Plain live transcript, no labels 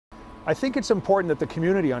I think it's important that the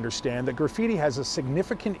community understand that graffiti has a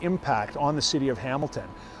significant impact on the city of Hamilton,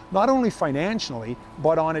 not only financially,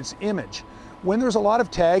 but on its image. When there's a lot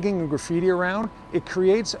of tagging and graffiti around, it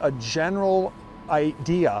creates a general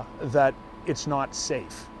idea that it's not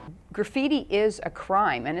safe. Graffiti is a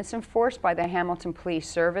crime, and it's enforced by the Hamilton Police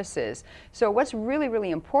Services. So what's really,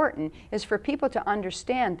 really important is for people to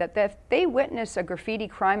understand that if they witness a graffiti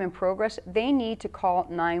crime in progress, they need to call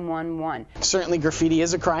 911. Certainly graffiti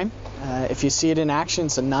is a crime. If you see it in action,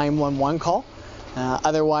 it's a 911 call.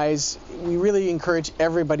 Otherwise, we really encourage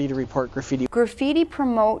everybody to report graffiti. Graffiti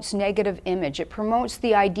promotes negative image. It promotes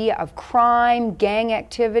the idea of crime, gang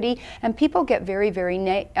activity, and people get very, very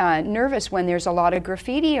nervous when there's a lot of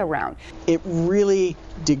graffiti around. It really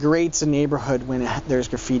degrades a neighborhood when there's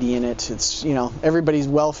graffiti in it. It's, you know, everybody's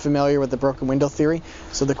well familiar with the broken window theory,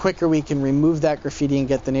 so the quicker we can remove that graffiti and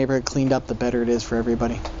get the neighborhood cleaned up, the better it is for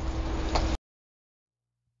everybody.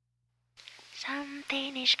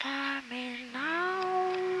 Something is coming now.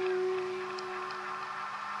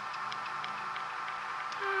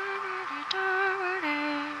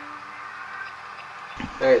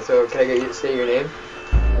 Alright, so can I get you to state your name?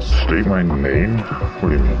 State my name? What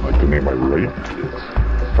do you mean, like the name I write?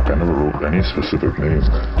 Fuck, I never wrote any specific name.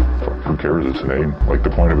 Fuck, who cares, it's a name. Like,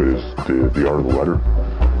 the point of it is the art of the letter.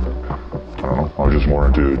 I don't know, I was just more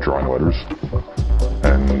into drawing letters.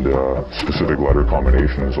 And specific letter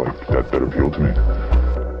combinations like that appealed to me.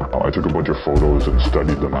 I took a bunch of photos and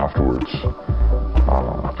studied them afterwards.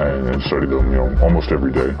 And studied them, you know, almost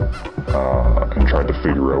every day. And tried to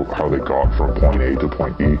figure out how they got from point A to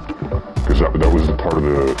point E. Because that was the part of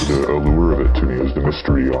the allure of it to me, was the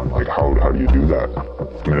mystery on, like, how do you do that?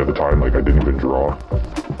 I mean, at the time, like, I didn't even draw.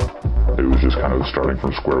 It was just kind of starting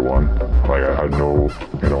from square one. Like, I had no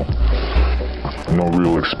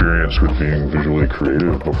real experience with being visually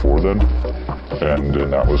creative before then. And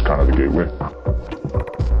that was kind of the gateway.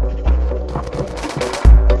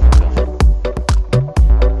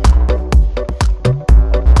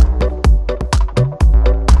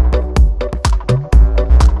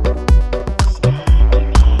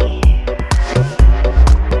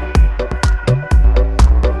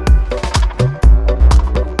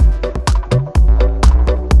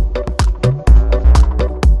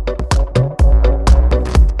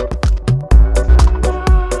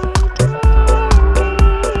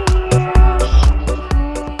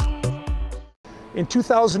 In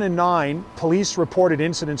 2009, police reported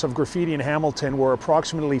incidents of graffiti in Hamilton were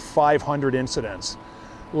approximately 500 incidents.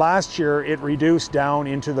 Last year, it reduced down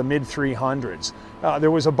into the mid-300s.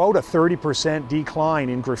 There was about a 30% decline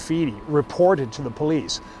in graffiti reported to the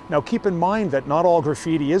police. Now, keep in mind that not all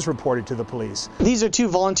graffiti is reported to the police. These are two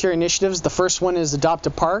volunteer initiatives. The first one is Adopt a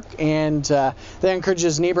Park, and that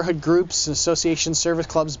encourages neighborhood groups, associations, service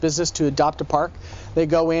clubs, business to adopt a park. They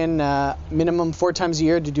go in minimum 4 times a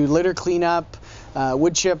year to do litter cleanup,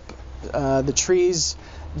 wood chip the trees.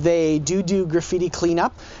 They do graffiti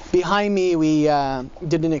cleanup. Behind me, we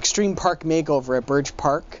did an extreme park makeover at Burge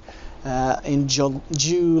Park in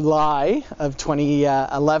July of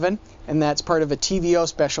 2011, and that's part of a TVO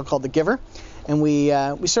special called The Giver. And we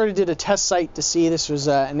sort of did a test site to see. This was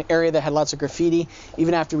an area that had lots of graffiti.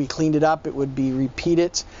 Even after we cleaned it up, it would be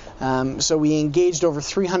repeated. So we engaged over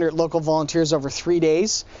 300 local volunteers over 3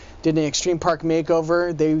 days, did an extreme park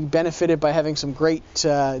makeover. They benefited by having some great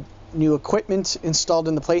new equipment installed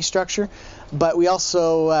in the play structure, but we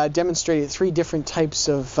also demonstrated 3 different types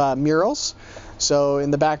of murals. So in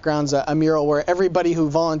the background's a mural where everybody who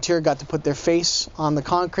volunteered got to put their face on the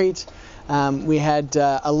concrete. We had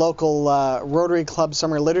a local Rotary Club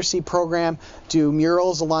summer literacy program do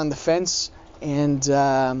murals along the fence, and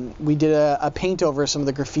we did a paint over some of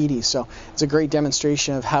the graffiti. So it's a great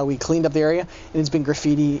demonstration of how we cleaned up the area, and it's been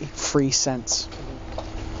graffiti free since.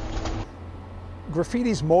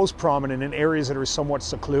 Graffiti's most prominent in areas that are somewhat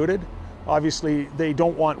secluded. Obviously, they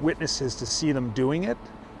don't want witnesses to see them doing it,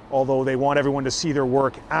 although they want everyone to see their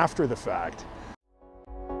work after the fact.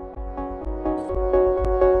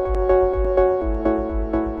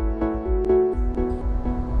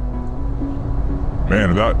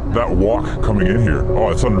 Man, that walk coming in here, oh,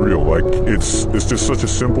 it's unreal. Like, it's just such a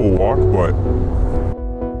simple walk, but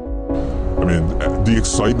I mean, the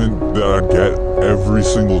excitement that I'd get every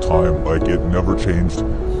single time, like, it never changed.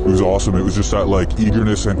 It was awesome. It was just that, like,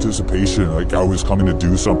 eagerness, anticipation, like I was coming to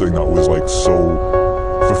do something that was, like, so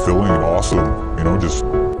fulfilling and awesome, you know, just.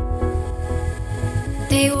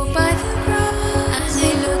 They walk by the grass, as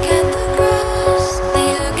they look at the grass,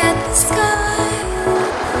 they look at the sky.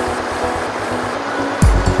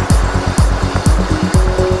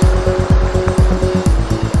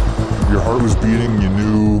 Your heart was beating, you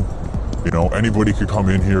knew, you know, know, anybody could come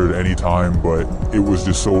in here at any time, but it was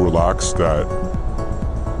just so relaxed that,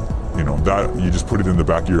 you know, that you just put it in the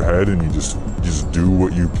back of your head and you just do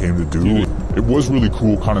what you came to do. It was really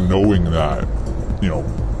cool kind of knowing that, you know,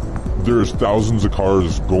 there's thousands of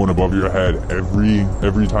cars going above your head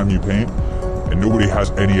every time you paint, and nobody has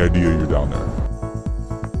any idea you're down there.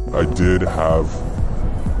 I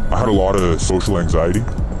had a lot of social anxiety,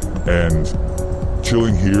 and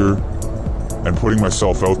chilling here and putting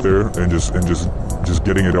myself out there and just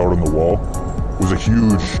getting it out on the wall was a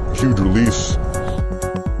huge release.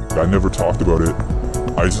 I never talked about it.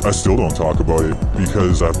 I still don't talk about it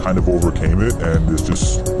because I've kind of overcame it, and it's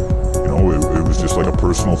just, you know, it was just like a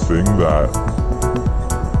personal thing that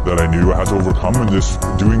I knew I had to overcome, and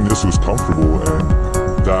doing this was comfortable, and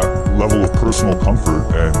that level of personal comfort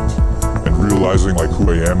and realizing like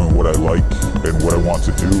who I am and what I like and what I want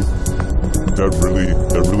to do, that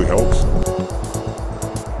really helps.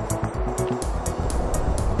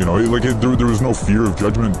 You know, like there was no fear of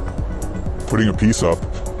judgment putting a piece up.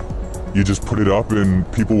 You just put it up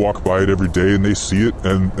and people walk by it every day and they see it,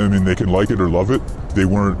 and I mean, they can like it or love it. They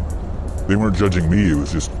weren't judging me. It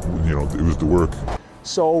was just, you know, it was the work.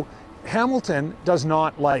 So Hamilton does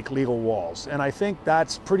not like legal walls, and I think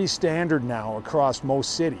that's pretty standard now across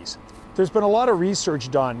most cities. There's been a lot of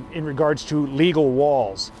research done in regards to legal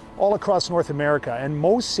walls all across North America, and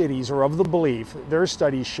most cities are of the belief, their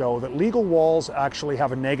studies show, that legal walls actually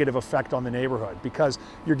have a negative effect on the neighborhood because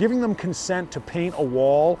you're giving them consent to paint a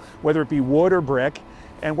wall, whether it be wood or brick,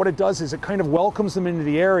 and what it does is it kind of welcomes them into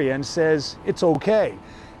the area and says it's okay.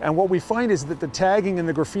 And what we find is that the tagging and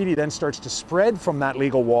the graffiti then starts to spread from that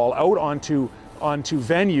legal wall out onto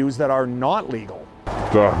venues that are not legal.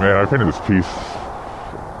 Man, I painted this piece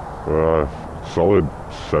solid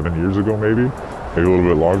 7 years ago, maybe a little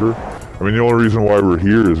bit longer. I mean, the only reason why we're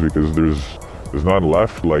here is because there's not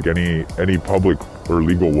left like any public or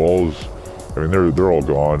legal walls. I mean, they're all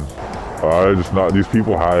gone. These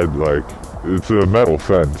people had, like, it's a metal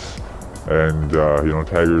fence, and you know,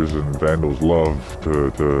 taggers and vandals love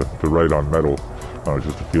to write on metal,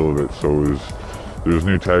 just the feel of it. So there's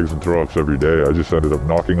new tags and throw-ups every day. I just ended up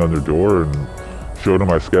knocking on their door and showed them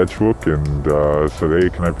my sketchbook and said, hey,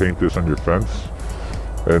 can I paint this on your fence?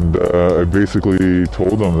 And I basically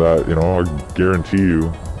told them that, you know, I guarantee you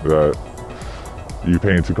that you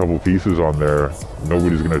paint a couple pieces on there,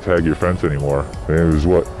 nobody's gonna tag your fence anymore. And it was,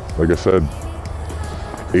 what, like I said,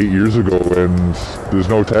 8 years ago, and there's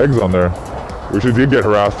no tags on there. We actually did get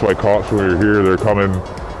harassed by cops when we were here. They're coming,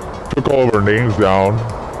 took all of our names down.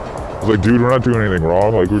 I was like, dude, we're not doing anything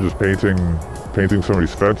wrong. Like, we're just painting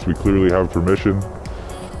somebody's fence. We clearly have permission.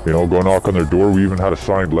 You know, go knock on their door. We even had a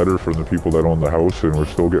signed letter from the people that own the house, and we're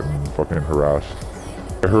still getting fucking harassed.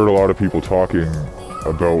 I heard a lot of people talking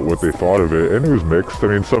about what they thought of it, and it was mixed. I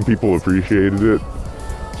mean, some people appreciated it.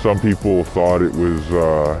 Some people thought it was,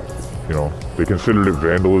 you know, they considered it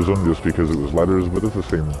vandalism just because it was letters, but it's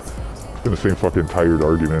been the same fucking tired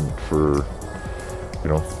argument for, you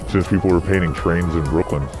know, since people were painting trains in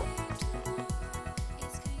Brooklyn.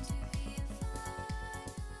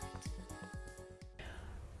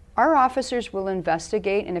 Our officers will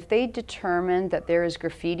investigate, and if they determine that there is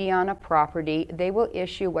graffiti on a property, they will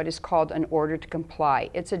issue what is called an order to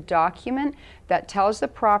comply. It's a document that tells the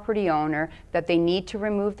property owner that they need to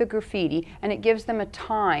remove the graffiti, and it gives them a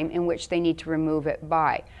time in which they need to remove it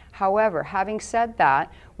by. However, having said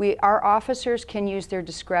that, our officers can use their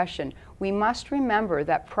discretion. We must remember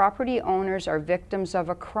that property owners are victims of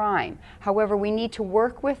a crime. However, we need to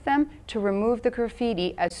work with them to remove the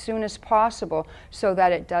graffiti as soon as possible so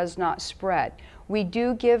that it does not spread. We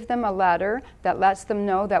do give them a letter that lets them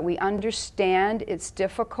know that we understand it's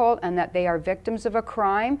difficult and that they are victims of a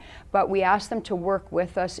crime, but we ask them to work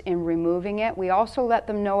with us in removing it. We also let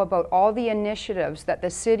them know about all the initiatives that the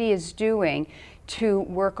city is doing to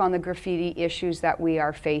work on the graffiti issues that we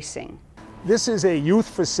are facing. This is a youth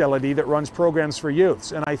facility that runs programs for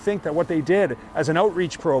youths, and I think that what they did as an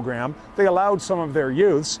outreach program, they allowed some of their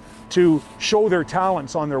youths to show their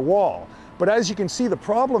talents on their wall. But as you can see, the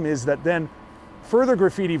problem is that then further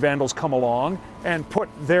graffiti vandals come along and put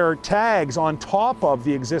their tags on top of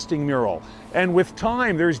the existing mural. And with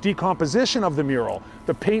time, there's decomposition of the mural.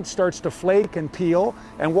 The paint starts to flake and peel,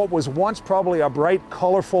 and what was once probably a bright,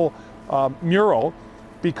 colorful mural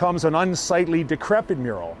becomes an unsightly, decrepit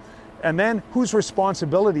mural. And then whose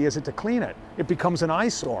responsibility is it to clean it? it becomes an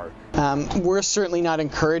eyesore. We're certainly not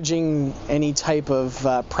encouraging any type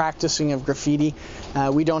of practicing of graffiti.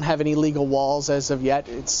 We don't have any legal walls as of yet.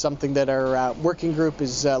 It's something that our working group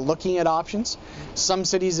is looking at options. Some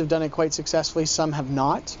cities have done it quite successfully, some have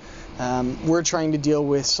not. We're trying to deal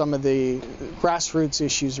with some of the grassroots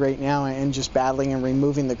issues right now and just battling and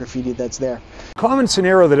removing the graffiti that's there. A common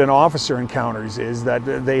scenario that an officer encounters is that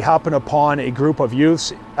they happen upon a group of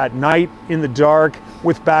youths at night in the dark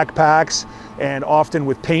with backpacks and often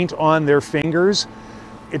with paint on their fingers.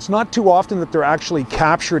 It's not too often that they're actually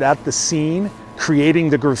captured at the scene creating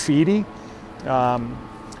the graffiti.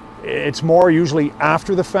 It's more usually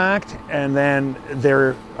after the fact, and then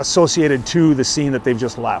they're associated to the scene that they've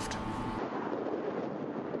just left.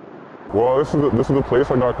 Well, this is the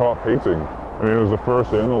place I got caught painting. I mean, it was the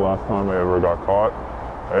first and the last time I ever got caught.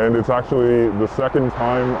 And it's actually the second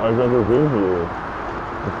time I've ever been here.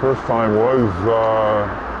 The first time was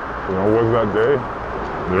that day.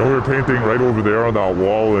 You know, we were painting right over there on that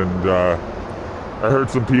wall, and I heard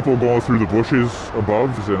some people going through the bushes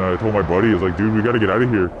above, and I told my buddy, I was like, dude, we gotta get out of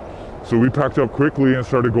here. So we packed up quickly and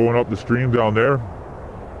started going up the stream down there.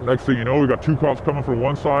 Next thing you know, we got two cops coming from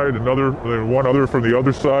one side, one other from the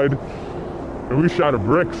other side, and we shot a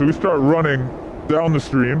brick. So we start running down the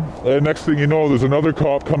stream, and next thing you know, there's another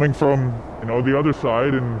cop coming from, the other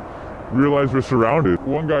side, and realized we're surrounded.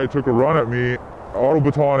 One guy took a run at me, auto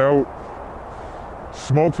baton out,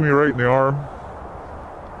 smoked me right in the arm,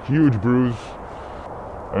 huge bruise.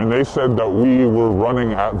 And they said that we were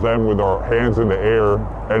running at them with our hands in the air,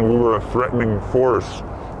 and we were a threatening force.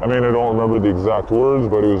 I mean, I don't remember the exact words,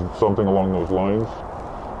 but it was something along those lines.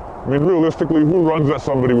 I mean, realistically, who runs at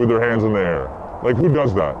somebody with their hands in the air? Like, who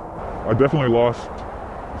does that? I definitely lost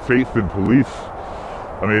faith in police.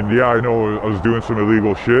 I mean, yeah, I know I was doing some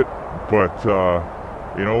illegal shit, but,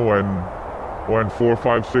 when 4,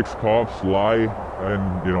 5, 6 cops lie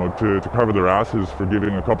and, to cover their asses for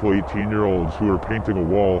giving a couple 18-year-olds who are painting a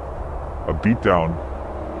wall a beatdown.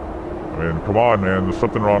 I mean, come on, man, there's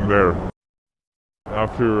something wrong there.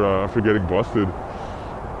 After getting busted,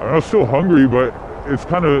 I was still hungry, but it's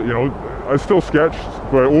kind of, I still sketched,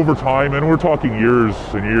 but over time, and we're talking years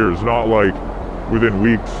and years, not like within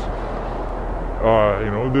weeks.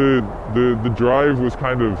 The drive was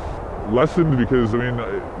kind of lessened because, I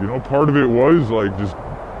mean, part of it was like just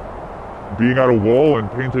being at a wall and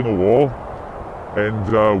painting a wall.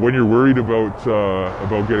 And when you're worried about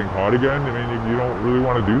getting caught again, I mean, you don't really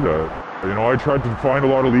want to do that. I tried to find a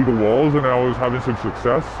lot of legal walls, and I was having some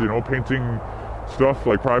success, painting stuff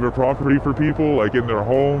like private property for people, like in their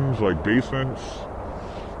homes, like basements.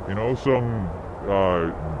 Some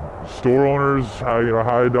store owners,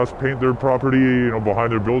 had us paint their property,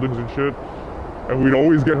 behind their buildings and shit. And we'd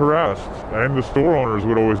always get harassed, and the store owners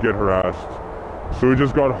would always get harassed. So it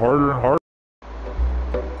just got harder and harder.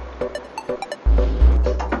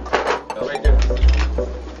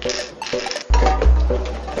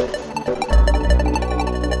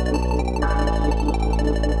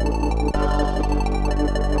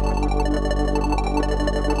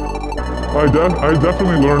 I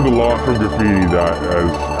definitely learned a lot from graffiti that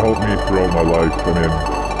has helped me throughout my life. I mean,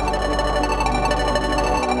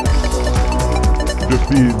 just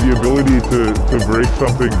the ability to break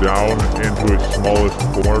something down into its smallest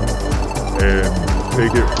form and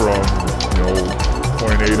take it from,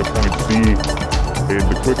 point A to point C in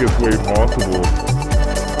the quickest way possible.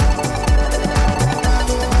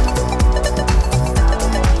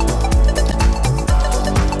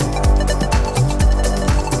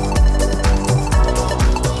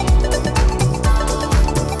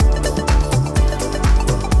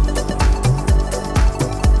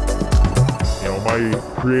 My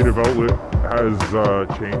creative outlet has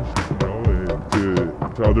changed,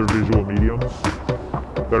 to other visual mediums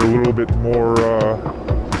that are a little bit more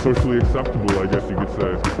socially acceptable, I guess you could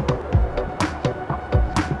say.